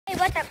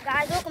What's up,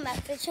 guys? Welcome back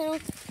to the channel.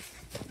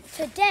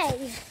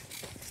 Today,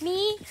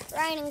 me,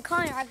 Ryan, and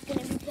Connor are going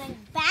to be playing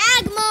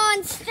Bag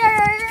Monsters.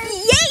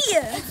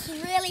 Yeah! It's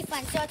really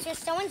fun. So it's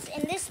just someone's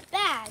in this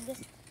bag,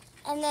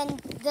 and then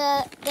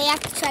they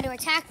have to try to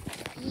attack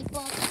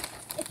people.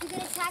 If you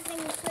can attack them,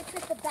 you switch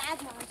with the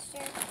Bag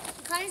Monster.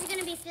 Connor's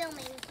going to be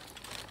filming,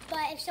 but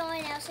if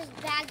someone else is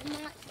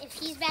if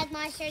he's Bag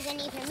Monster,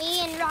 then either me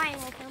and Ryan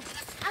will film.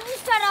 I'm going to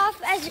start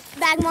off as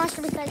Bag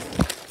Monster because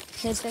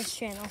It's this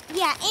channel.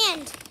 yeah,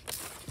 and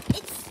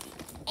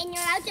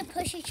you're allowed to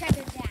push each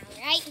other down,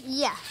 right?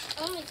 Yeah.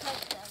 Only push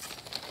them.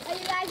 Are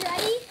you guys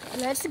ready?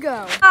 Let's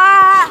go.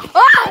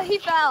 Oh, he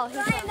fell.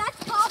 Ryan,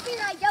 that's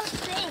copyright, don't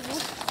sing.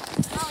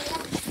 Oh,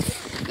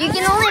 yeah. You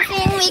can only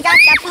sing We Got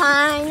the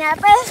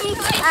Pineapple.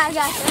 I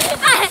got it.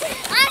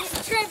 I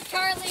tripped,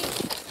 Charlie.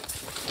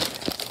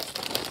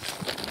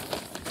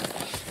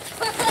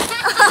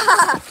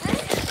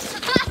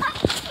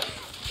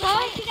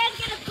 Boys, you guys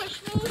gonna push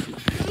me?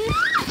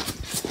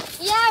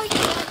 Yeah, we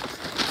can.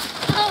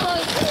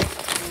 Oh,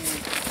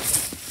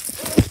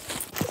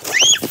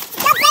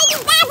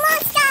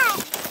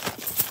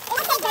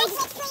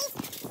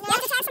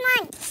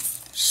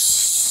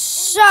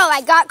 so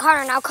I got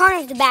Connor. Now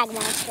Connor's the Bag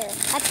Monster.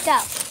 Let's go.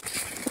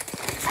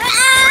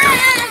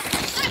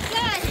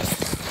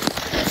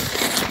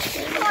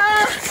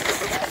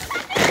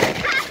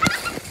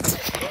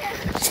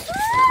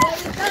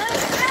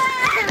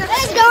 What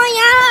is going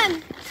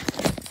on?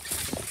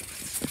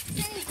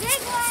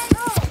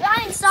 Oh,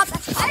 Ryan, stop.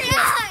 That's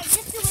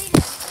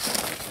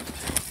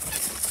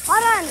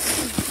hold on.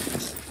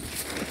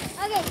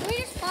 Okay, can we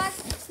just pause?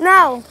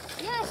 No.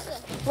 Yes.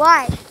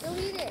 Why?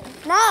 Delete it.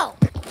 No.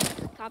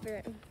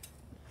 Copyright.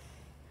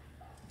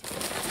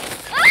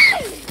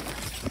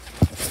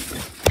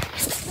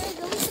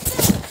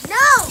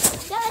 No!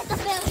 Delete the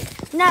film.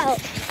 No.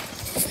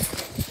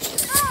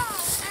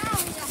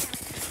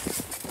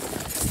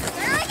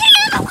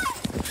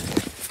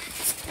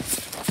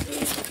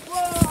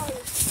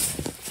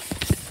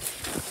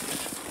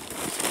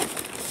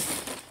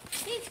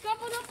 He's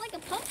crumpled up like a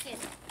pumpkin.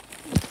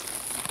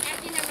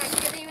 Actually, never mind.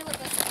 He doesn't even look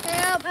like that.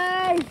 Help me.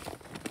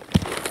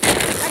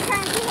 I'm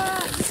trying to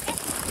run.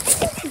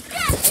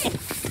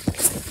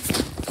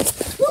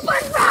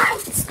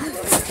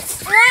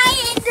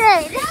 Ryan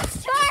did. That's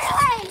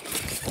Charlie!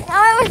 No,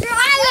 it was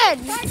Ryan.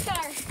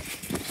 Charlie.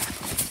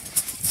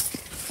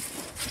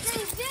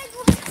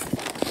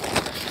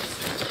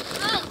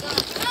 Oh,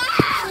 God.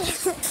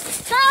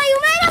 Charlie, you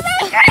made a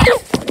mistake.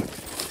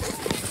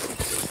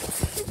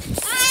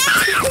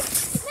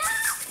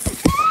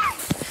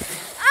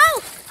 Oh,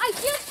 I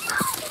just...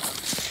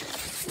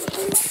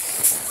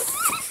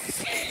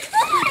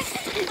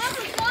 Oh,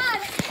 my God.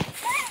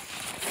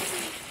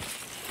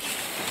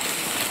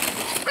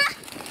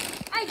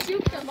 I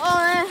juked him.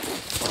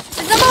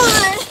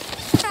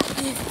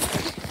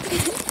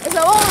 It's a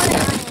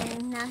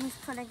bowling. Now he's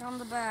putting on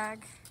the bag.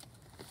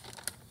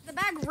 The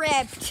bag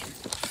ripped.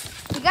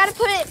 You gotta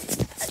put it,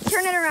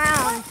 turn it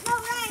around. No,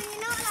 Ryan,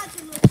 you're not allowed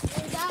to move.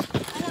 No,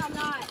 I'm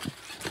not.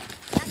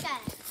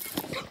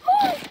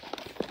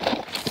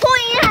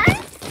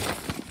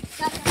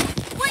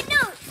 Wait,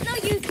 no,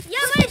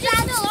 you might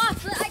just fell off,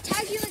 but I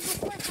tagged you like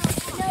before it fell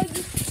off. No, you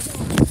didn't.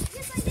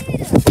 Yes, I did.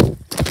 Yeah,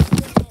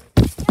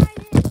 I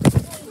did.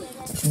 No, you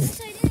didn't. Yes,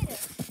 I did.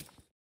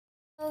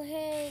 Oh,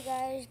 hey,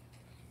 guys.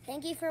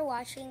 Thank you for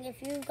watching.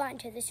 If you've gotten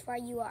to this far,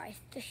 you are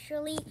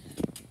officially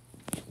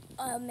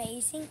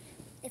amazing.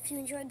 If you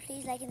enjoyed,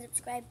 please like and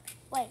subscribe.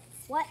 Wait,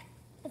 what?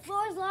 The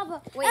floor is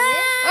lava. Wait,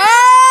 Ah!